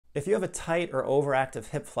If you have a tight or overactive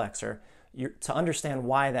hip flexor, to understand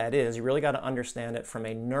why that is, you really got to understand it from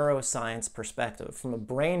a neuroscience perspective, from a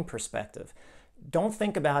brain perspective. Don't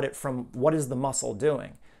think about it from what is the muscle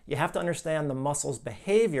doing. You have to understand the muscle's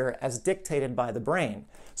behavior as dictated by the brain.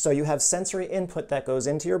 So you have sensory input that goes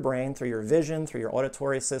into your brain through your vision, through your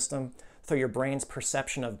auditory system, through your brain's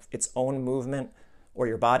perception of its own movement or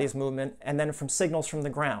your body's movement, and then from signals from the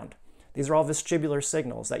ground. These are all vestibular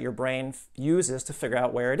signals that your brain uses to figure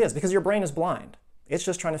out where it is, because your brain is blind. It's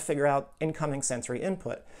just trying to figure out incoming sensory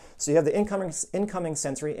input. So you have the incoming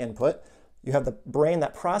sensory input, you have the brain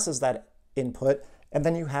that processes that input, and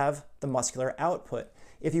then you have the muscular output.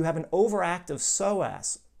 If you have an overactive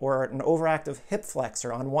psoas or an overactive hip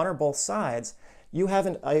flexor on one or both sides, you have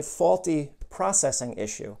a faulty processing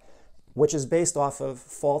issue, which is based off of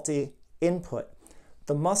faulty input.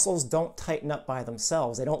 The muscles don't tighten up by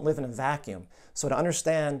themselves. They don't live in a vacuum. So to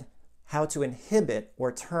understand how to inhibit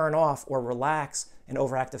or turn off or relax an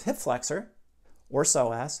overactive hip flexor or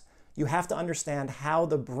psoas, you have to understand how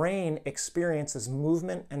the brain experiences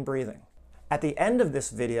movement and breathing. At the end of this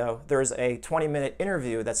video, there's a 20-minute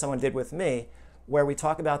interview that someone did with me where we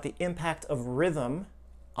talk about the impact of rhythm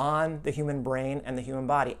on the human brain and the human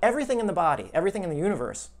body. Everything in the body, everything in the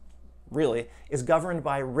universe, really, is governed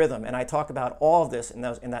by rhythm. And I talk about all of this in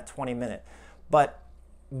that 20-minute. But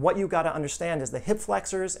what you got to understand is the hip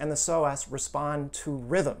flexors and the psoas respond to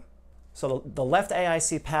rhythm. So the left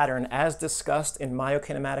AIC pattern, as discussed in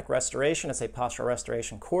Myokinematic Restoration, it's a postural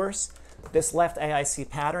restoration course. This left AIC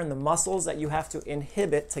pattern, the muscles that you have to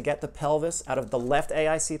inhibit to get the pelvis out of the left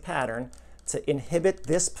AIC pattern, to inhibit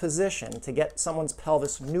this position, to get someone's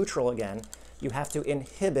pelvis neutral again, you have to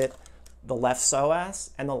inhibit the left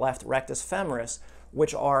psoas and the left rectus femoris,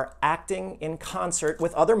 which are acting in concert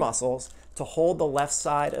with other muscles to hold the left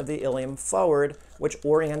side of the ilium forward, which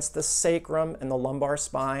orients the sacrum and the lumbar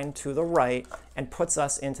spine to the right and puts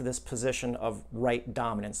us into this position of right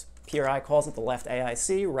dominance. PRI calls it the left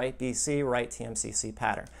AIC, right BC, right TMCC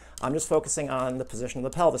pattern. I'm just focusing on the position of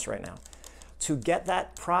the pelvis right now. To get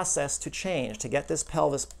that process to change, to get this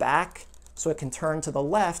pelvis back so it can turn to the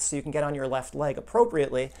left so you can get on your left leg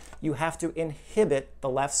appropriately, you have to inhibit the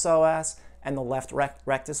left psoas and the left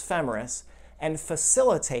rectus femoris and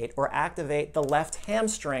facilitate or activate the left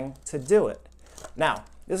hamstring to do it. Now,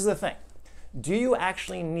 this is the thing. Do you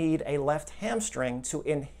actually need a left hamstring to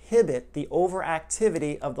inhibit the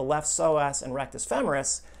overactivity of the left psoas and rectus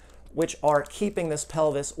femoris, which are keeping this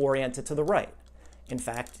pelvis oriented to the right? In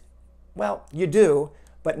fact, well, you do,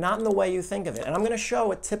 but not in the way you think of it. And I'm going to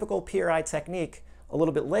show a typical PRI technique a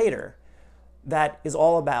little bit later that is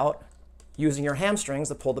all about using your hamstrings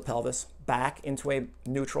to pull the pelvis back into a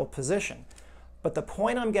neutral position. But the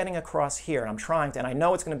point I'm getting across here, and I'm trying to, and I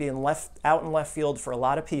know it's going to be out in left field for a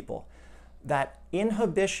lot of people, that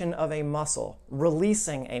inhibition of a muscle,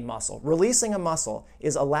 releasing a muscle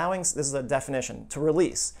is allowing, this is a definition, to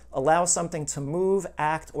release, allow something to move,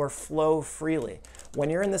 act, or flow freely. When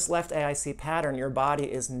you're in this left AIC pattern, your body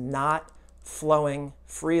is not flowing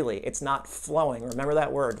freely. It's not flowing. Remember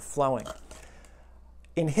that word, flowing.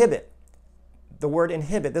 Inhibit. The word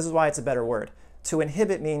inhibit, this is why it's a better word. To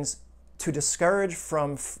inhibit means to discourage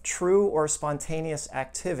from true or spontaneous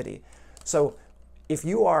activity. So if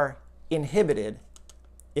you are inhibited,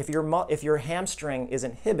 if your hamstring is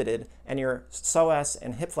inhibited and your psoas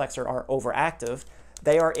and hip flexor are overactive,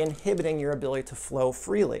 they are inhibiting your ability to flow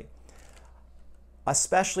freely,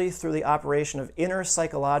 especially through the operation of inner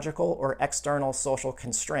psychological or external social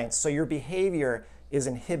constraints. So your behavior is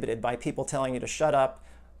inhibited by people telling you to shut up,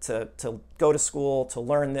 to go to school, to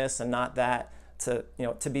learn this and not that,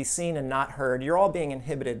 to be seen and not heard. You're all being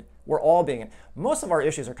inhibited. We're all being. Most of our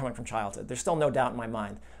issues are coming from childhood. There's still no doubt in my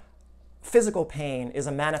mind. Physical pain is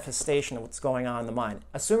a manifestation of what's going on in the mind.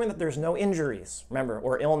 Assuming that there's no injuries, remember,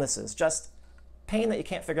 or illnesses, just pain that you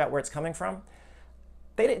can't figure out where it's coming from,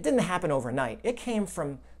 it didn't happen overnight. It came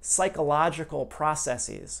from psychological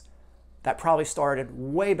processes that probably started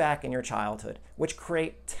way back in your childhood, which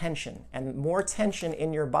create tension. And more tension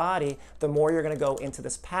in your body, the more you're going to go into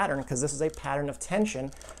this pattern, because this is a pattern of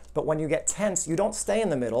tension. But when you get tense, you don't stay in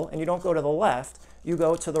the middle and you don't go to the left. You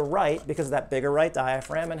go to the right because of that bigger right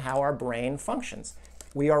diaphragm and how our brain functions.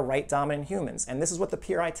 We are right dominant humans. And this is what the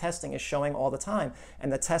PRI testing is showing all the time.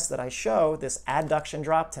 And the test that I show, this adduction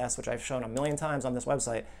drop test, which I've shown a million times on this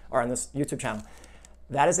website or on this YouTube channel,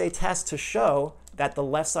 that is a test to show that the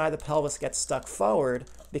left side of the pelvis gets stuck forward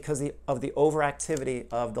because of the overactivity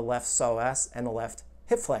of the left psoas and the left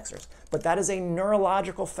hip flexors. But that is a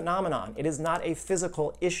neurological phenomenon. It is not a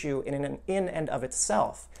physical issue in and of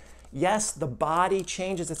itself. Yes, the body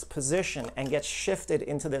changes its position and gets shifted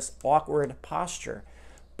into this awkward posture,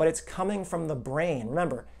 but it's coming from the brain.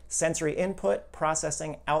 Remember, sensory input,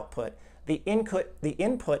 processing output. The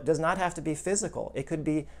input does not have to be physical. It could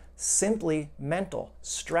be simply mental.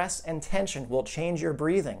 Stress and tension will change your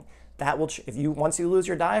breathing. That will, once you lose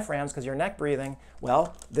your diaphragms because you're neck breathing,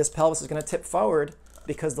 well, this pelvis is going to tip forward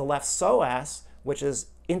because the left psoas, which is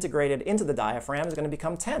integrated into the diaphragm, is going to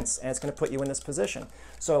become tense, and it's going to put you in this position.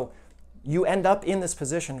 So you end up in this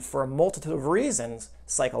position for a multitude of reasons: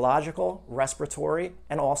 psychological, respiratory,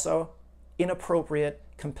 and also inappropriate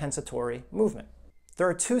compensatory movement. There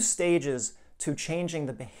are two stages to changing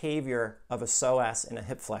the behavior of a psoas in a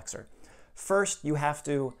hip flexor. First, you have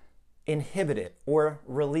to inhibit it or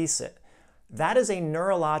release it. That is a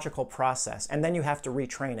neurological process, and then you have to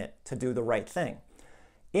retrain it to do the right thing.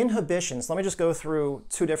 Inhibitions, let me just go through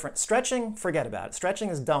two different. Stretching, forget about it. Stretching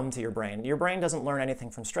is dumb to your brain. Your brain doesn't learn anything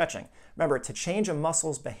from stretching. Remember, to change a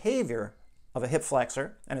muscle's behavior of a hip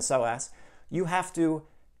flexor and a psoas, you have to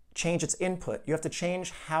change its input. You have to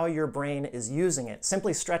change how your brain is using it.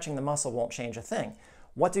 Simply stretching the muscle won't change a thing.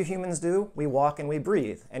 What do humans do? We walk and we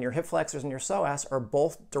breathe. And your hip flexors and your psoas are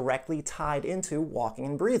both directly tied into walking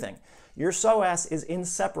and breathing. Your psoas is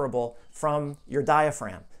inseparable from your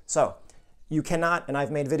diaphragm. So you cannot, and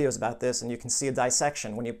I've made videos about this, and you can see a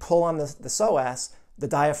dissection. When you pull on the psoas, the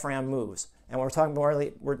diaphragm moves. And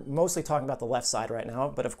we're mostly talking about the left side right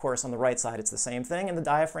now, but of course on the right side it's the same thing, and the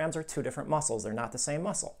diaphragms are two different muscles. They're not the same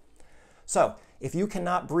muscle. So if you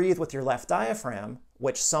cannot breathe with your left diaphragm,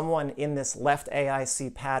 which someone in this left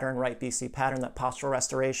AIC pattern, right BC pattern that postural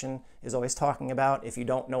restoration is always talking about, if you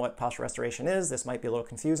don't know what postural restoration is, this might be a little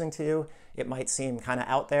confusing to you. It might seem kind of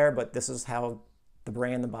out there, but this is how the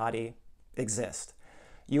brain and the body exist.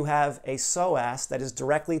 You have a psoas that is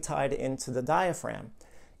directly tied into the diaphragm.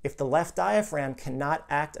 If the left diaphragm cannot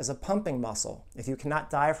act as a pumping muscle, if you cannot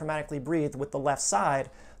diaphragmatically breathe with the left side,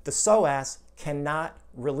 the psoas cannot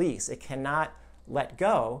release. It cannot let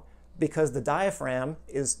go because the diaphragm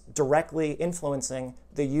is directly influencing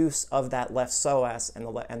the use of that left psoas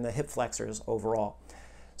and the hip flexors overall.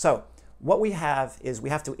 So what we have is we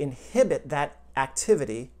have to inhibit that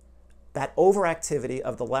activity, that overactivity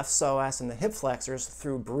of the left psoas and the hip flexors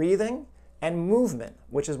through breathing and movement,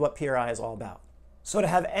 which is what PRI is all about. So to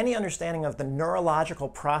have any understanding of the neurological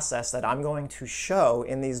process that I'm going to show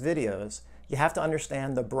in these videos, you have to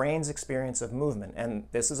understand the brain's experience of movement. And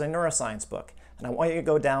this is a neuroscience book. And I want you to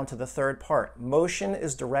go down to the third part. Motion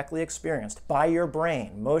is directly experienced by your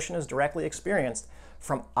brain. Motion is directly experienced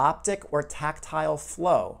from optic or tactile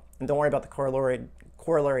flow. And don't worry about the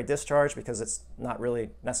corollary discharge because it's not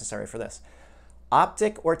really necessary for this.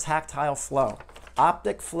 Optic or tactile flow.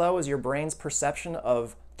 Optic flow is your brain's perception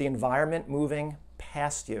of the environment moving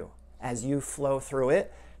past you as you flow through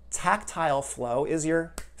it. Tactile flow is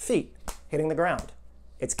your feet hitting the ground.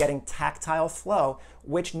 It's getting tactile flow,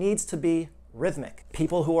 which needs to be rhythmic.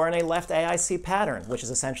 People who are in a left AIC pattern, which is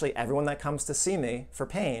essentially everyone that comes to see me for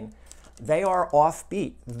pain, they are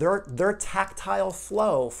offbeat. Their tactile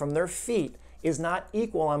flow from their feet is not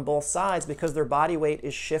equal on both sides because their body weight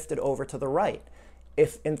is shifted over to the right.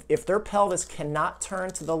 If their pelvis cannot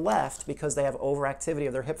turn to the left because they have overactivity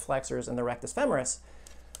of their hip flexors and the rectus femoris,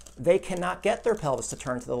 they cannot get their pelvis to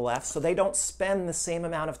turn to the left, so they don't spend the same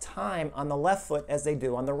amount of time on the left foot as they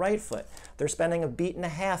do on the right foot. They're spending a beat and a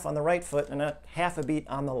half on the right foot and a half a beat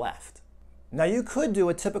on the left. Now you could do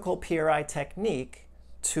a typical PRI technique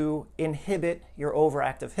to inhibit your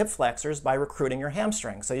overactive hip flexors by recruiting your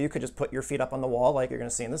hamstrings. So you could just put your feet up on the wall like you're going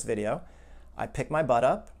to see in this video. I pick my butt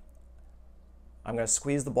up. I'm going to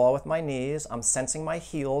squeeze the ball with my knees. I'm sensing my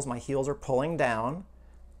heels. My heels are pulling down.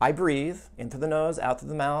 I breathe into the nose, out through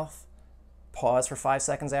the mouth. Pause for 5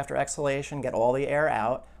 seconds after exhalation. Get all the air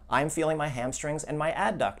out. I'm feeling my hamstrings and my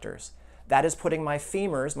adductors. That is putting my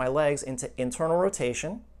femurs, my legs, into internal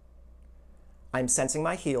rotation. I'm sensing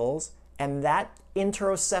my heels. And that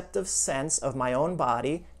interoceptive sense of my own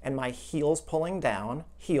body and my heels pulling down,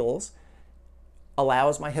 heels,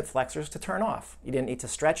 allows my hip flexors to turn off. You didn't need to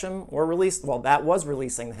stretch them or release. Well, that was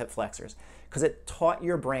releasing the hip flexors because it taught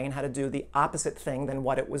your brain how to do the opposite thing than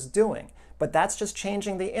what it was doing. But that's just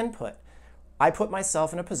changing the input. I put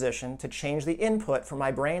myself in a position to change the input for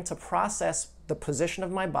my brain to process the position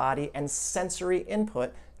of my body and sensory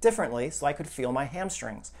input differently so I could feel my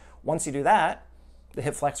hamstrings. Once you do that, the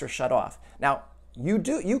hip flexors shut off. Now,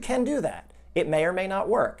 you can do that. It may or may not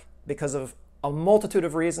work because of a multitude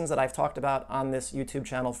of reasons that I've talked about on this YouTube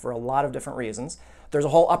channel for a lot of different reasons. There's a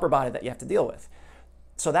whole upper body that you have to deal with.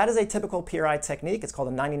 So that is a typical PRI technique. It's called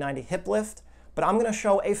a 90-90 hip lift, but I'm going to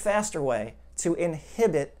show a faster way to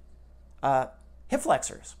inhibit hip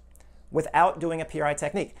flexors without doing a PRI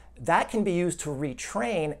technique. That can be used to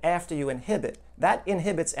retrain after you inhibit. That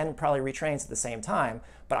inhibits and probably retrains at the same time,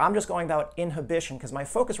 but I'm just going about inhibition because my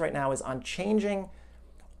focus right now is on changing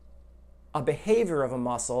a behavior of a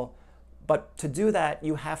muscle, but to do that,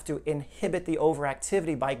 you have to inhibit the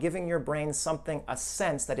overactivity by giving your brain something, a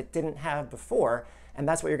sense that it didn't have before, and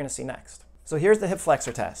that's what you're going to see next. So here's the hip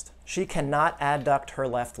flexor test. She cannot adduct her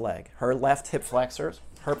left leg. Her left hip flexors,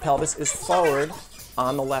 her pelvis is forward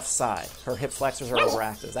on the left side. Her hip flexors are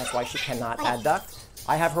overactive. That's why she cannot adduct.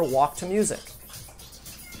 I have her walk to music.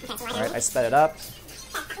 All right, I sped it up.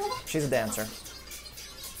 She's a dancer.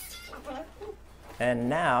 And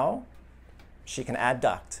now she can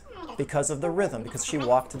adduct because of the rhythm, because she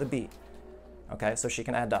walked to the beat. Okay, so she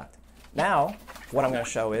can adduct. Now, what I'm going to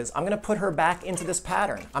show is I'm going to put her back into this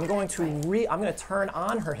pattern. I'm going to turn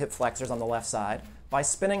on her hip flexors on the left side by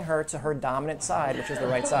spinning her to her dominant side, which is the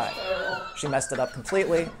right side. She messed it up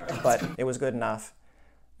completely, but it was good enough.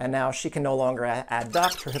 And now she can no longer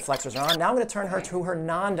adduct. Her hip flexors are on. Now I'm going to turn her to her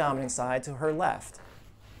non-dominant side, to her left.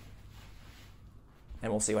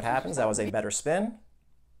 And we'll see what happens. That was a better spin.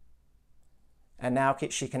 And now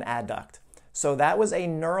she can adduct. So that was a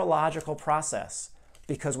neurological process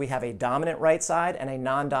because we have a dominant right side and a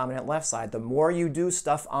non-dominant left side. The more you do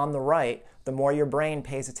stuff on the right, the more your brain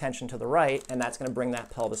pays attention to the right, and that's going to bring that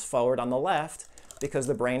pelvis forward on the left because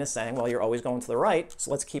the brain is saying, well, you're always going to the right, so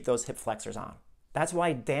let's keep those hip flexors on. That's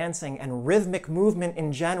why dancing and rhythmic movement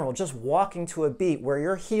in general, just walking to a beat where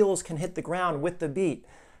your heels can hit the ground with the beat,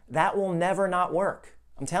 that will never not work.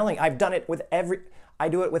 I'm telling you, I've done it with I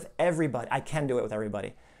do it with everybody. I can do it with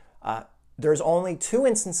everybody. There's only 2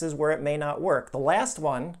 instances where it may not work.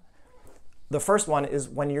 The first one is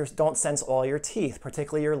when you don't sense all your teeth,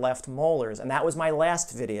 particularly your left molars. And that was my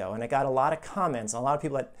last video, and it got a lot of comments. And a lot of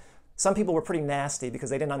people, some people were pretty nasty because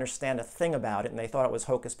they didn't understand a thing about it and they thought it was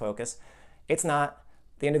hocus pocus. It's not.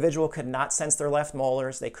 The individual could not sense their left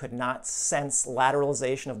molars. They could not sense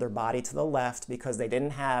lateralization of their body to the left because they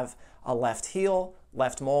didn't have a left heel,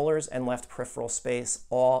 left molars, and left peripheral space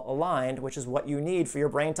all aligned, which is what you need for your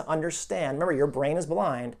brain to understand. Remember, your brain is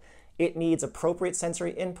blind. It needs appropriate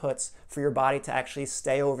sensory inputs for your body to actually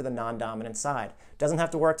stay over the non-dominant side. It doesn't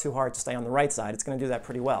have to work too hard to stay on the right side. It's going to do that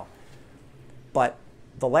pretty well. But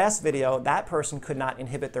the last video, that person could not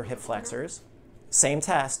inhibit their hip flexors. Same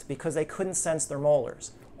test, because they couldn't sense their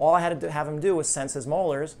molars. All I had to have him do was sense his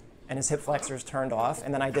molars, and his hip flexors turned off.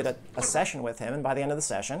 And then I did a session with him, and by the end of the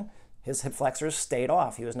session, his hip flexors stayed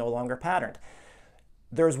off. He was no longer patterned.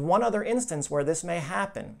 There's one other instance where this may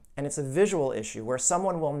happen, and it's a visual issue where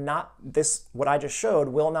someone will not, what I just showed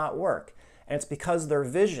will not work. And it's because their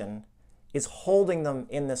vision is holding them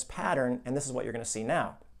in this pattern, and this is what you're going to see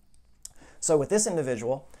now. So with this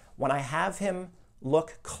individual, when I have him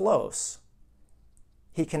look close,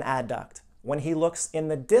 he can adduct. When he looks in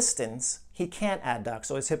the distance, he can't adduct,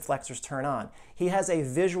 so his hip flexors turn on. He has a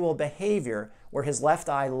visual behavior where his left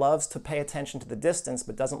eye loves to pay attention to the distance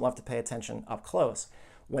but doesn't love to pay attention up close.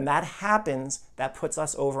 When that happens, that puts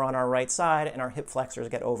us over on our right side and our hip flexors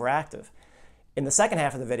get overactive. In the second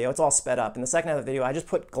half of the video, it's all sped up. In the second half of the video, I just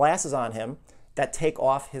put glasses on him that take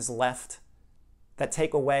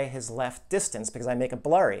away his left distance because I make it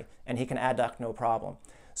blurry, and he can adduct no problem.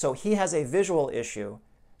 So he has a visual issue.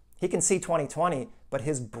 He can see 20/20, but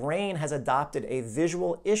his brain has adopted a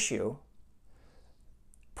visual issue,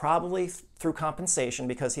 probably through compensation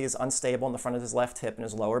because he is unstable in the front of his left hip and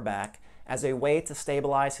his lower back, as a way to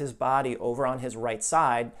stabilize his body over on his right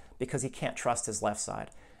side because he can't trust his left side.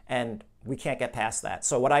 And we can't get past that.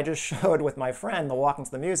 So what I just showed with my friend, the walking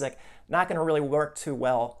to the music, not going to really work too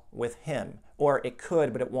well with him. Or it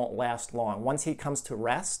could, but it won't last long. Once he comes to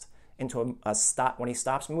rest, into a stop, when he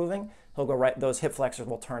stops moving, he'll go right, those hip flexors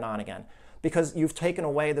will turn on again. Because you've taken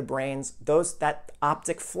away the brain's, that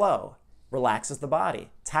optic flow relaxes the body.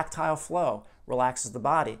 Tactile flow relaxes the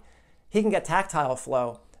body. He can get tactile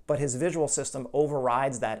flow, but his visual system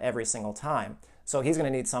overrides that every single time. So he's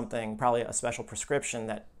going to need something, probably a special prescription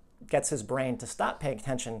that gets his brain to stop paying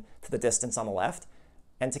attention to the distance on the left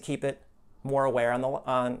and to keep it more aware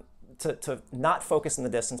to not focus on the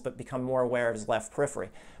distance, but become more aware of his left periphery.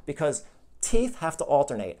 Because teeth have to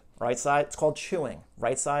alternate. Right side, it's called chewing.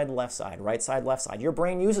 Right side, left side, right side, left side. Your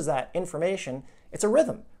brain uses that information. It's a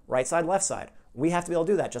rhythm. Right side, left side. We have to be able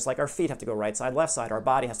to do that, just like our feet have to go right side, left side. Our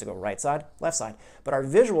body has to go right side, left side. But our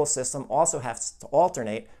visual system also has to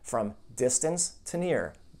alternate from distance to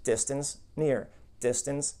near, distance, near,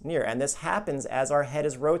 distance, near. And this happens as our head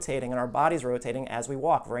is rotating and our body's rotating as we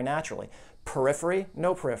walk very naturally. Periphery,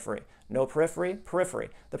 no periphery. No periphery, periphery.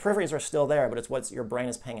 The peripheries are still there, but it's what your brain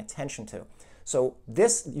is paying attention to. So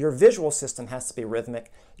your visual system has to be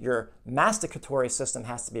rhythmic. Your masticatory system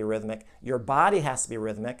has to be rhythmic. Your body has to be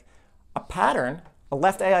rhythmic. A pattern, a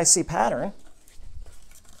left AIC pattern,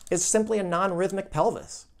 is simply a non-rhythmic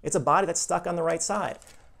pelvis. It's a body that's stuck on the right side.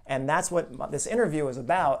 And that's what this interview is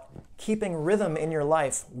about, keeping rhythm in your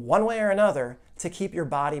life one way or another to keep your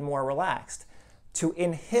body more relaxed, to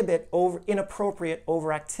inhibit inappropriate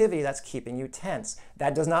overactivity that's keeping you tense.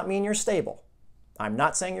 That does not mean you're stable. I'm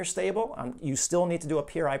not saying you're stable. You still need to do a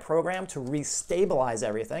PRI program to restabilize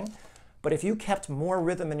everything. But if you kept more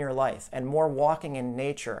rhythm in your life and more walking in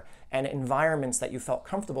nature and environments that you felt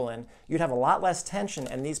comfortable in, you'd have a lot less tension,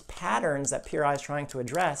 and these patterns that PRI is trying to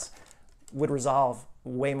address would resolve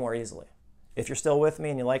way more easily. If you're still with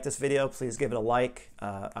me and you like this video, please give it a like,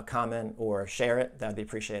 a comment, or share it. That'd be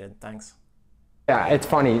appreciated. Thanks. Yeah, it's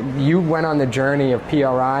funny. You went on the journey of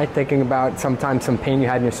PRI thinking about sometimes some pain you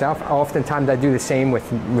had in yourself. Oftentimes I do the same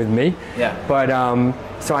with me. Yeah. But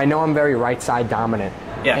so I know I'm very right side dominant.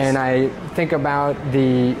 Yes. And I think about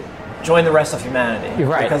the... Join the rest of humanity.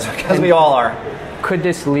 Right. Because we all are. Could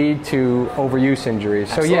this lead to overuse injuries?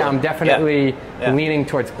 Absolutely. So yeah, I'm definitely leaning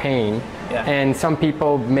towards pain. Yeah. And some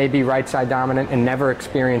people may be right side dominant and never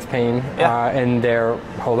experience pain in their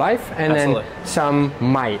whole life. And Absolutely. then some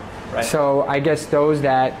might. Right. So I guess those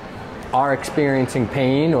that are experiencing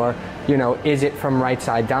pain, or is it from right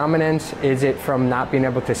side dominance? Is it from not being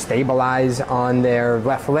able to stabilize on their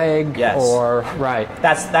left leg? Yes. Or right.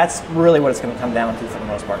 That's really what it's going to come down to for the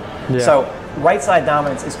most part. Yeah. So right side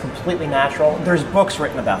dominance is completely natural. There's books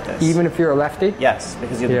written about this. Even if you're a lefty? Yes,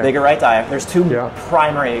 because you have the bigger right diaphragm. There's two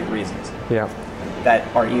primary reasons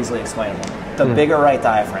that are easily explainable. The bigger right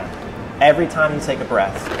diaphragm. Every time you take a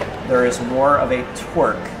breath, there is more of a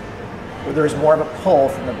torque. There's more of a pull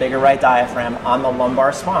from the bigger right diaphragm on the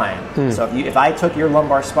lumbar spine. So if I took your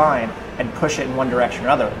lumbar spine and push it in one direction or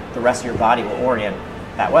another, the rest of your body will orient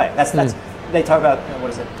that way. That's they talk about,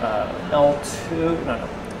 what is it, L2,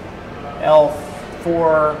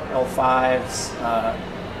 L4, L5s,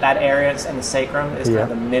 that area and the sacrum is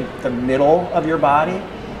kind of the middle of your body.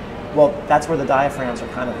 Well, that's where the diaphragms are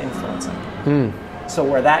kind of influencing. So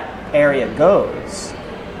where that area goes,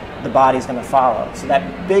 the body's going to follow. So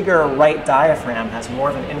that bigger right diaphragm has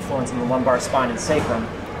more of an influence in the lumbar spine and sacrum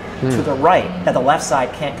to the right that the left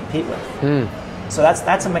side can't compete with. So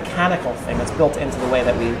that's a mechanical thing that's built into the way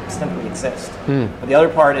that we simply exist. But the other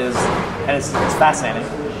part is, and it's fascinating,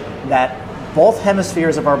 that both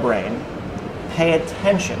hemispheres of our brain pay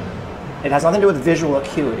attention. It has nothing to do with visual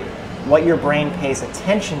acuity, what your brain pays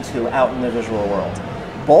attention to out in the visual world.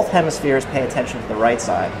 Both hemispheres pay attention to the right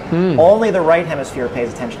side. Only the right hemisphere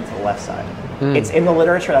pays attention to the left side. It's in the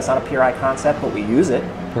literature. That's not a PRI concept, but we use it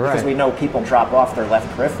because we know people drop off their left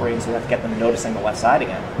periphery, and so we have to get them noticing the left side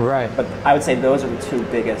again. Right. But I would say those are the two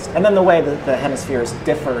biggest. And then the way that the hemispheres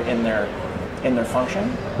differ in their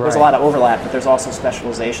function. There's a lot of overlap, but there's also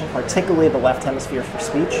specialization, particularly the left hemisphere for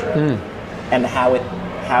speech and how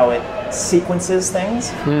it sequences things,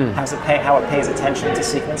 how it pays attention to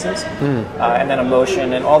sequences, and then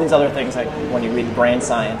emotion and all these other things, like when you read brain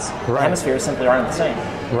science, the hemispheres simply aren't the same.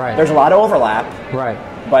 Right. There's a lot of overlap,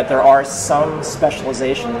 but there are some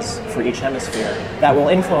specializations for each hemisphere that will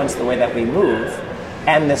influence the way that we move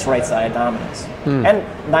and this right side dominance. And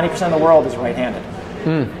 90% of the world is right-handed.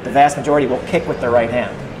 The vast majority will kick with their right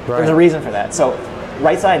hand. There's a reason for that. So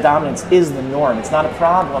right side dominance is the norm. It's not a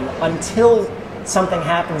problem until something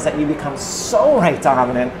happens that you become so right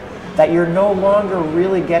dominant that you're no longer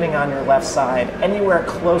really getting on your left side anywhere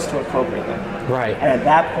close to appropriately. Right. And at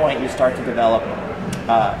that point, you start to develop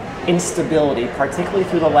instability, particularly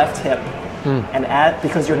through the left hip, and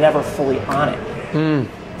because you're never fully on it.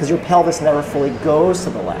 Because your pelvis never fully goes to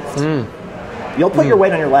the left. You'll put your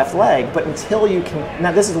weight on your left leg, but until you can,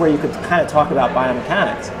 now this is where you could kind of talk about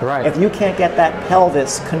biomechanics. Right. If you can't get that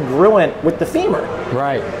pelvis congruent with the femur,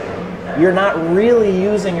 you're not really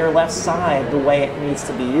using your left side the way it needs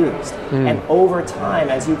to be used. And over time,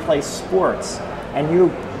 as you play sports and you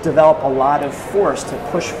develop a lot of force to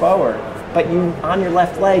push forward, but on your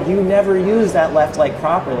left leg, you never use that left leg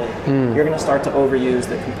properly, you're going to start to overuse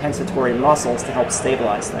the compensatory muscles to help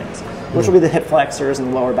stabilize things, which will be the hip flexors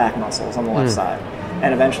and lower back muscles on the left side,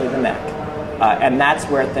 and eventually the neck. And that's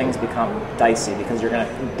where things become dicey, because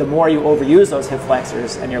the more you overuse those hip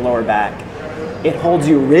flexors and your lower back, it holds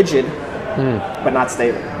you rigid, but not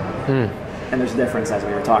stable. And there's a difference, as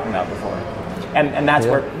we were talking about before. And that's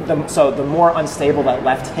where, the more unstable that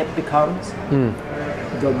left hip becomes,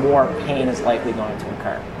 the more pain is likely going to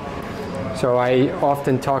occur. So I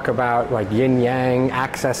often talk about like yin-yang,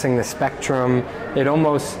 accessing the spectrum. It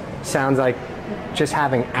almost sounds like just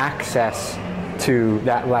having access to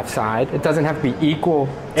that left side. It doesn't have to be equal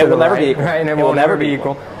to it will never be equal. Right? And it will never be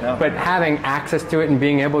equal. No. But having access to it and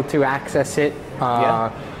being able to access it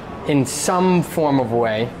in some form of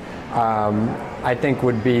way, I think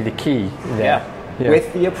would be the key there. Yeah.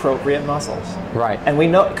 With the appropriate muscles. Right. And we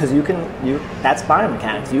know, because that's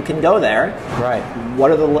biomechanics. You can go there. Right.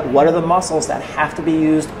 What are the muscles that have to be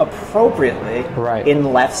used appropriately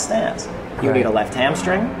in left stance? You need a left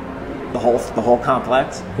hamstring, the whole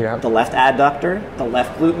complex, the left adductor, the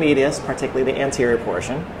left glute medius, particularly the anterior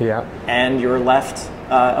portion, and your left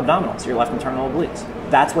abdominals, your left internal obliques.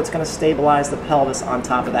 That's what's going to stabilize the pelvis on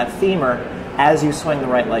top of that femur as you swing the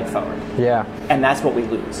right leg forward. Yeah. And that's what we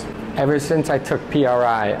lose. Ever since I took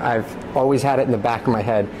PRI, I've always had it in the back of my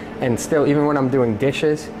head, and still, even when I'm doing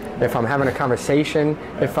dishes, if I'm having a conversation,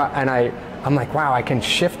 I'm like, wow, I can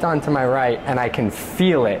shift onto my right and I can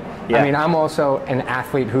feel it. I mean, I'm also an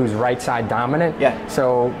athlete who's right side dominant,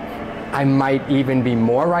 so I might even be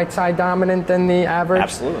more right side dominant than the average.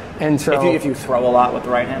 Absolutely. And so if you throw a lot with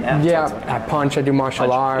the right hand, I punch, I do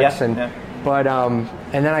martial arts, but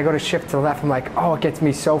and then I go to shift to the left. I'm like, oh, it gets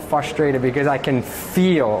me so frustrated because I can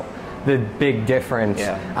feel the big difference.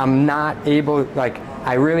 I'm not able, like,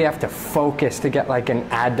 I really have to focus to get like an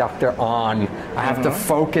adductor on. I have to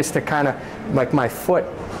focus to kind of, like, my foot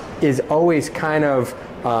is always kind of,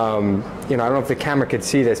 you know, I don't know if the camera could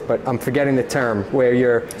see this, but I'm forgetting the term, where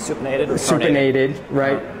you're supinated or supinated,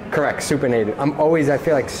 right? Correct, supinated. I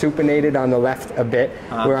feel like supinated on the left a bit,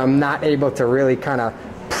 where I'm not able to really kind of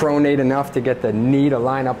pronate enough to get the knee to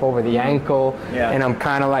line up over the ankle, and I'm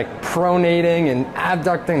kind of like pronating and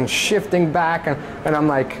abducting and shifting back, and I'm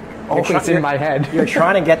like, it's in my head. You're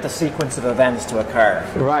trying to get the sequence of events to occur.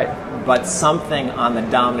 Right. But something on the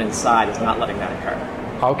dominant side is not letting that occur.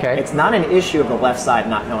 Okay. It's not an issue of the left side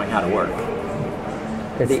not knowing how to work.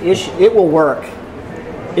 The issue, it will work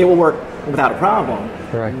without a problem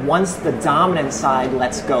once the dominant side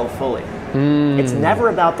lets go fully. It's never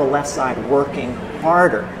about the left side working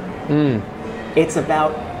harder. It's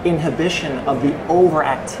about inhibition of the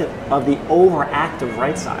overactive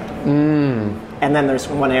right side. And then there's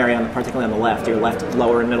one area, particularly on the left, your left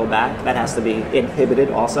lower and middle back, that has to be inhibited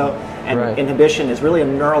also. And inhibition is really a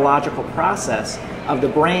neurological process of the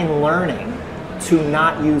brain learning to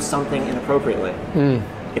not use something inappropriately.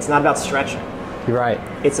 It's not about stretching. Right.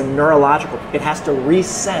 It's a neurological, it has to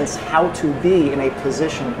resense how to be in a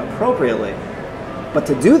position appropriately. But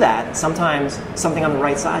to do that, sometimes something on the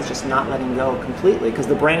right side is just not letting go completely because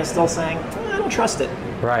the brain is still saying, I don't trust it.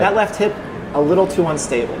 That left hip, a little too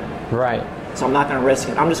unstable. Right. So I'm not going to risk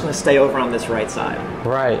it. I'm just going to stay over on this right side.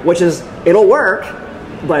 Right. Which is, it'll work,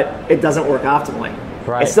 but it doesn't work optimally.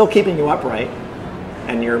 Right. It's still keeping you upright,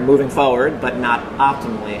 and you're moving forward, but not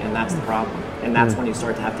optimally, and that's the problem. And that's when you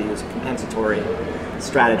start to have to use compensatory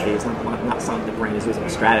strategies. Not something the brain is using a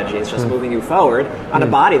strategy. It's just moving you forward on a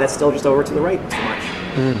body that's still just over to the right too much.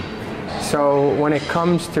 So when it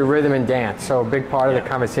comes to rhythm and dance, so a big part of the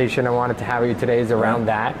conversation I wanted to have with you today is around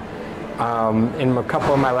that. In a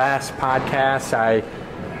couple of my last podcasts, I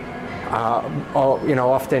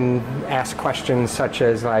often ask questions such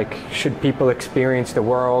as, like, should people experience the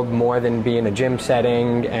world more than be in a gym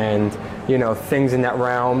setting, and things in that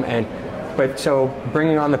realm. But so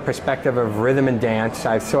bringing on the perspective of rhythm and dance,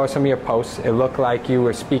 I saw some of your posts. It looked like you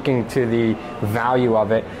were speaking to the value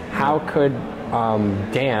of it. How could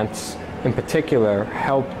dance in particular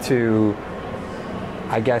help to,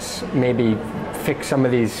 I guess, maybe fix some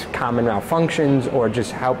of these common malfunctions, or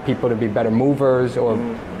just help people to be better movers, or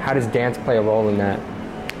how does dance play a role in that?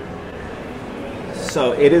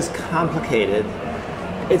 So it is complicated.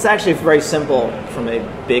 It's actually very simple from a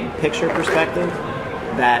big picture perspective,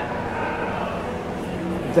 that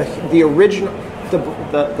the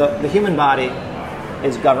human body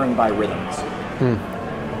is governed by rhythms.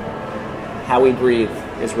 How we breathe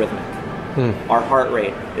is rhythmic. Our heart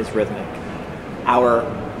rate is rhythmic. Our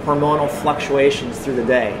hormonal fluctuations through the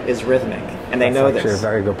day is rhythmic, and they know this. That's actually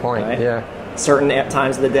a very good point. Right? Yeah. Certain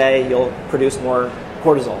times of the day, you'll produce more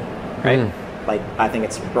cortisol, right? Like, I think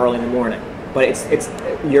it's early in the morning, but it's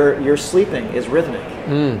your sleeping is rhythmic.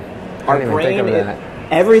 Our brain,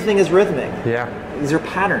 everything is rhythmic. Yeah. These are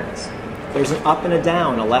patterns. There's an up and a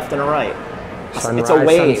down, a left and a right. Sunrise, it's a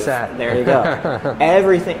wave. Sunset. There you go.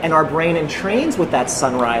 Everything, and our brain entrains with that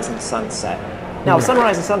sunrise and sunset. Now,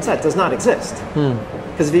 sunrise and sunset does not exist,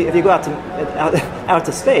 because if you go out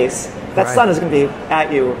to space, that sun is going to be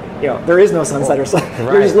at you. There is no sunset or sun.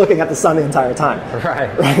 You're just looking at the sun the entire time.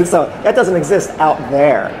 Right. So that doesn't exist out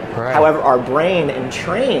there. Right. However, our brain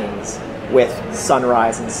entrains with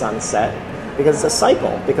sunrise and sunset, because it's a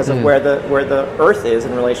cycle, because of where the Earth is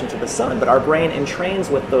in relation to the sun. But our brain entrains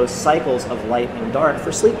with those cycles of light and dark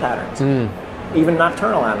for sleep patterns. Even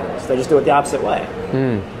nocturnal animals, they just do it the opposite way.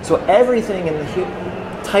 So everything in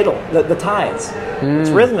the tides. It's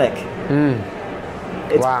rhythmic.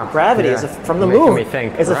 It's gravity is from the moon. Me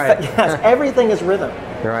think. Yes, everything is rhythm.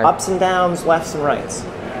 Right. Ups and downs, lefts and rights.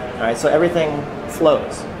 All right, so everything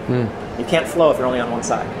flows. You can't flow if you're only on one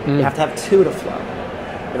side. You have to have two to flow.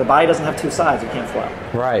 If the body doesn't have two sides, you can't flow.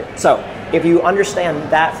 Right. So if you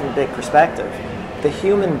understand that from a big perspective, the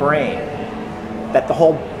human brain, that the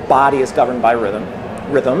whole body is governed by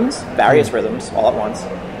rhythms, various rhythms all at once,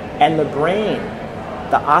 and the brain,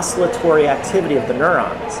 the oscillatory activity of the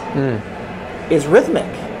neurons, is rhythmic.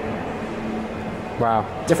 Wow.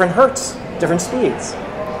 Different hertz, different speeds,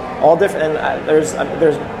 all different. And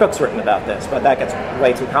there's books written about this, but that gets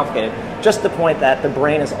way too complicated. Just the point that the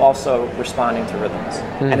brain is also responding to rhythms,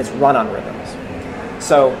 and it's run on rhythms.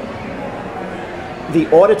 So the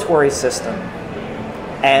auditory system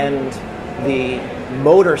and the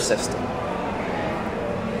motor system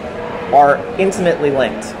are intimately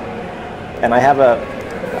linked. And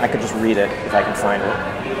I could just read it if I can find it.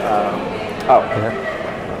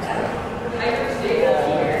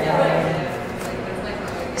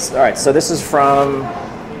 All right, so this is from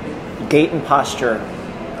Gait and Posture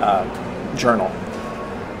Journal.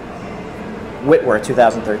 Whitworth,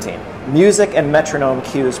 2013. Music and metronome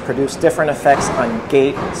cues produce different effects on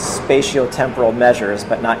gait spatiotemporal measures,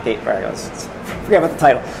 but not gait variables. Forget about the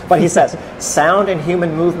title. But he says, sound and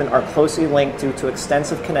human movement are closely linked due to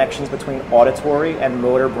extensive connections between auditory and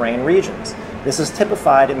motor brain regions. This is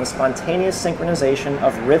typified in the spontaneous synchronization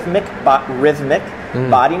of rhythmic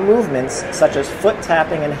body movements, such as foot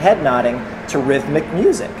tapping and head nodding, to rhythmic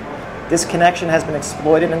music. This connection has been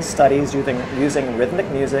exploited in studies using rhythmic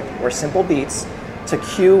music or simple beats to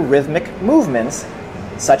cue rhythmic movements,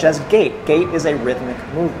 such as gait. Gait is a rhythmic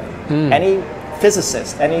movement. Any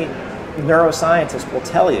physicist, any neuroscientist will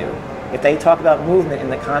tell you, if they talk about movement in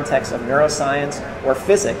the context of neuroscience or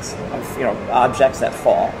physics, of objects that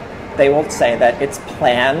fall, they will say that it's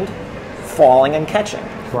planned falling and catching.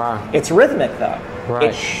 Wow. It's rhythmic, though. Right.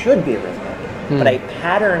 It should be rhythmic. But a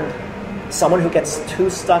patterned, someone who gets too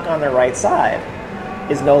stuck on their right side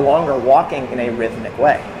is no longer walking in a rhythmic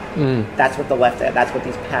way. That's what that's what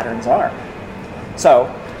these patterns are.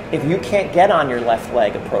 So if you can't get on your left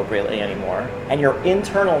leg appropriately anymore, and your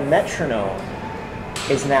internal metronome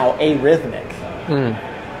is now arrhythmic,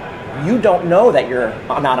 you don't know that you're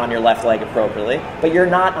not on your left leg appropriately, but you're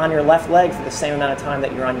not on your left leg for the same amount of time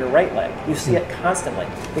that you're on your right leg. You see it constantly,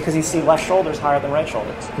 because you see left shoulders higher than right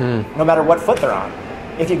shoulders, no matter what foot they're on.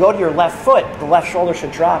 If you go to your left foot, the left shoulder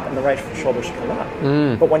should drop and the right shoulder should come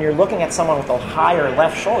up. But when you're looking at someone with a higher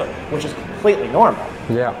left shoulder, which is completely normal,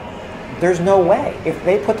 there's no way.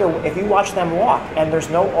 If you watch them walk and there's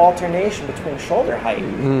no alternation between shoulder height,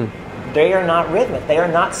 they are not rhythmic. They are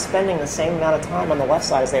not spending the same amount of time on the left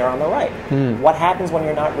side as they are on the right. What happens when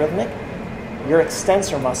you're not rhythmic? Your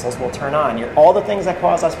extensor muscles will turn on. All the things that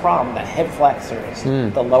cause us problems, the hip flexors,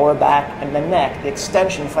 the lower back and the neck, the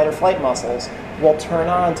extension fight or flight muscles will turn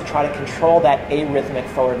on to try to control that arrhythmic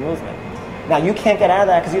forward movement. Now, you can't get out of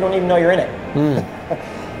that because you don't even know you're in it.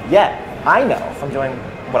 Yet, I know from doing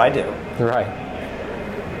what I do,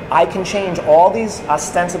 I can change all these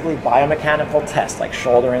ostensibly biomechanical tests, like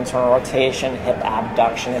shoulder internal rotation, hip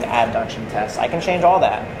abduction and adduction tests. I can change all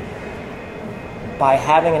that by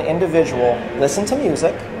having an individual listen to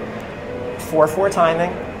music, 4/4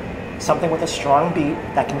 timing, something with a strong beat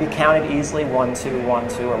that can be counted easily, 1 2 1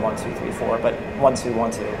 2 or 1 2 3 4, but 1 2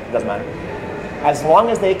 1 2 doesn't matter. As long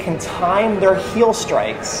as they can time their heel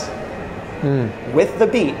strikes with the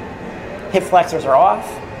beat, hip flexors are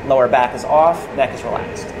off, lower back is off, neck is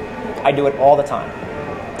relaxed. I do it all the time.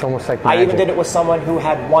 It's almost like magic. I even did it with someone who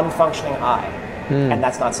had one functioning eye, and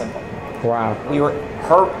that's not simple. Wow.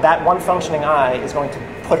 That one functioning eye is going to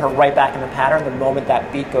put her right back in the pattern the moment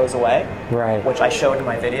that beat goes away, which I showed in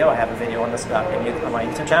my video. I have a video on this on my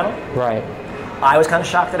YouTube channel. I was kind of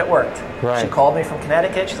shocked that it worked. She called me from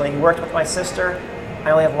Connecticut. She's like, you worked with my sister. I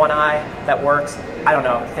only have one eye. That works. I don't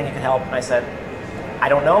know. I think it could help. And I said, I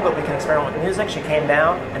don't know, but we can experiment with music. She came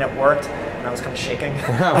down, and it worked. And I was kind of shaking.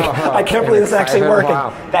 I can't believe this is actually working.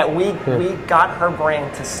 Wow. That we got her brain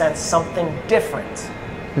to sense something different,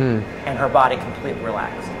 and her body completely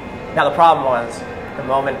relaxed. Now, the problem was, the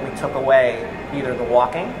moment we took away either the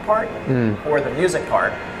walking part or the music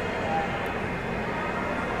part,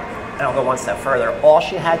 and I'll go one step further, all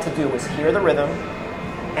she had to do was hear the rhythm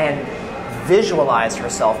and visualize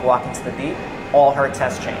herself walking to the beat. All her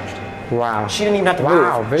tests changed. Wow. She didn't even have to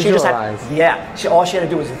move. Visualize. All she had to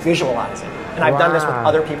do was visualize it. And I've done this with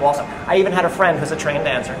other people also. I even had a friend who's a trained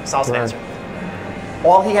dancer, salsa dancer.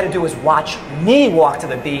 All he had to do was watch me walk to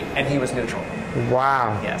the beat, and he was neutral.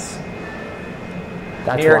 Wow. Yes.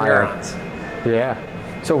 That's Mirror wild. neurons. Yeah.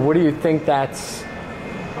 So what do you think that's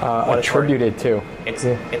attributed to? It's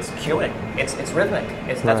cueing. It's rhythmic.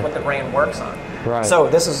 That's Right. what the brain works on. Right. So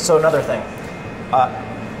another thing.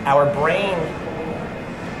 Our brain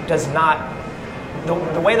does not.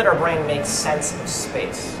 The way that our brain makes sense of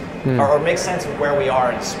space, or makes sense of where we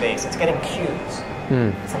are in space, it's getting cues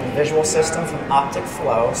from the visual system, from optic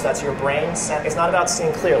flow. So that's your brain. It's not about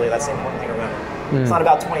seeing clearly. That's the important thing to remember. It's not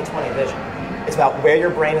about 20/20 vision. It's about where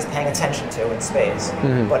your brain is paying attention to in space.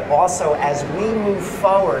 But also, as we move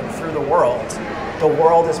forward through the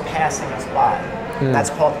world is passing us by.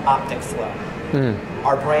 That's called optic flow.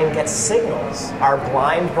 Our brain gets signals. Our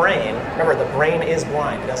blind brain, remember, the brain is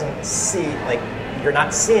blind. It doesn't see, like, you're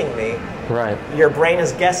not seeing me. Right. Your brain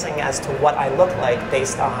is guessing as to what I look like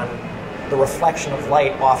based on the reflection of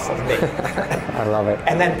light off of me. I love it.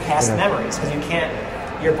 And then past memories, because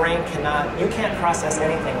your brain you can't process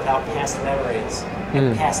anything without past memories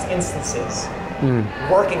and past instances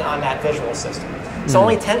working on that visual system. So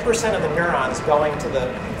only 10% of the neurons going to the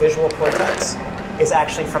visual cortex is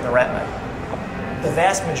actually from the retina. The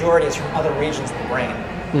vast majority is from other regions of the brain.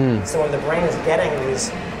 So when the brain is getting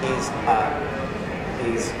these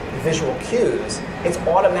visual cues, it's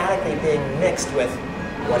automatically being mixed with,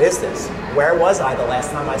 what is this? Where was I the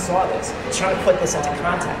last time I saw this? It's trying to put this into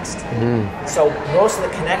context. So most of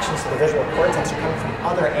the connections to the visual cortex are coming from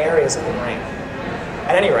other areas of the brain.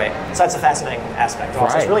 At any rate, so that's a fascinating aspect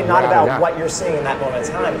also. It's really not about what you're seeing in that moment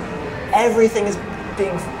in time. Everything is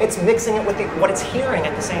it's mixing it with what it's hearing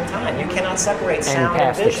at the same time. You cannot separate sound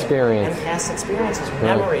and vision. Experience. And past experiences,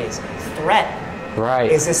 memories, threat.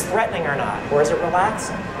 Right. Is this threatening or not? Or is it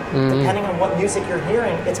relaxing? Depending on what music you're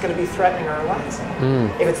hearing, it's going to be threatening or relaxing.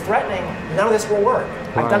 If it's threatening, none of this will work.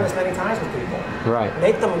 I've done this many times with people. Right.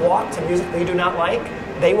 Make them walk to music they do not like,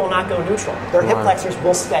 they will not go neutral. Their hip flexors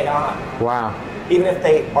will stay on. Wow. Even if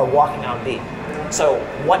they are walking on beat. So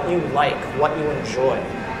what you like, what you enjoy,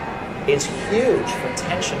 is huge for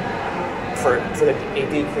tension, for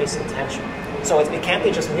a decrease in tension. So it can't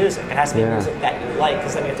be just music. It has to be music that you like,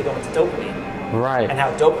 because then you have to go into dopamine. Right. And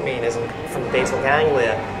how dopamine is from the basal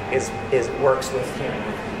ganglia works with hearing.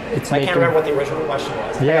 I can't remember what the original question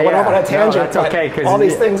was. I went off on a tangent. No, that's okay, because all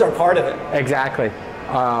these things are part of it. Exactly.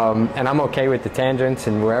 And I'm okay with the tangents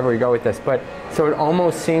and wherever we go with this. But so it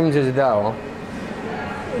almost seems as though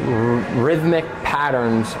rhythmic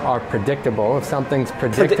patterns are predictable. If something's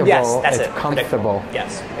predictable, it's comfortable.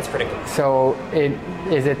 Yes, it's predictable. So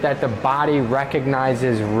is it that the body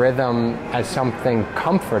recognizes rhythm as something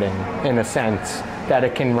comforting in a sense, that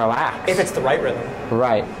it can relax? If it's the right rhythm.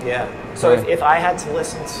 Right. Yeah. So if I had to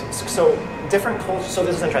listen to, different cultures, so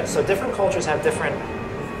this is interesting. So different cultures have different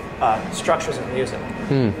structures of music.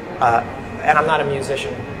 And I'm not a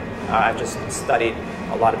musician. I've just studied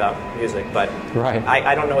a lot about music, but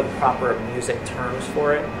I don't know the proper music terms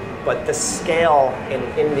for it. But the scale in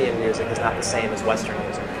Indian music is not the same as Western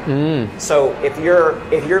music. So if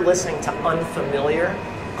you're listening to unfamiliar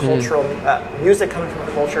cultural music coming from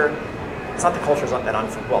a culture, it's not the culture's not that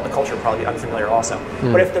the culture will probably be unfamiliar also.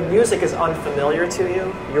 But if the music is unfamiliar to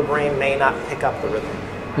you, your brain may not pick up the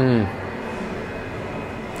rhythm.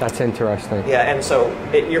 That's interesting. Yeah, and so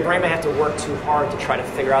your brain may have to work too hard to try to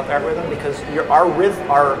figure out that rhythm, because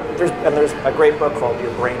there's a great book called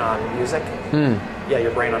Your Brain on Music. Yeah,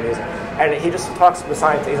 Your Brain on Music. And he just talks, he's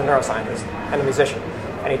a neuroscientist and a musician,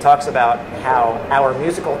 and he talks about how our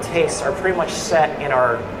musical tastes are pretty much set in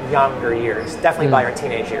our younger years, definitely by our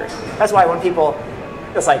teenage years. That's why when people,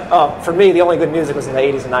 it's like, for me, the only good music was in the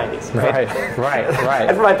 80s and 90s, right? Right.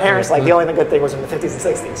 And for my parents, like, the only good thing was in the 50s and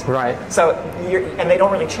 60s. Right. So, and they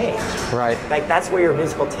don't really change. Right. Like, that's where your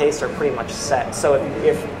musical tastes are pretty much set. So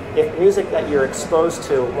if music that you're exposed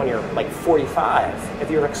to when you're, like, 45,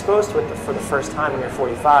 if you're exposed to it for the first time when you're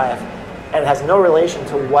 45, and it has no relation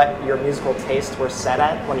to what your musical tastes were set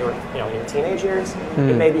at when you were, in your teenage years,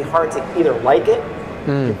 it may be hard to either like it,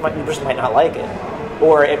 you just might not like it,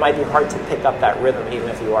 or it might be hard to pick up that rhythm even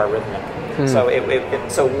if you are rhythmic. So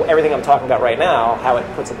so everything I'm talking about right now, how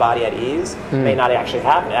it puts the body at ease, may not actually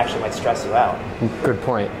happen. It actually might stress you out. Good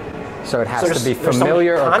point. So it has to be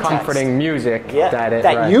familiar or comforting music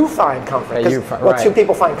that you find comforting. What two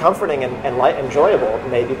people find comforting and enjoyable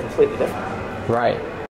may be completely different. Right.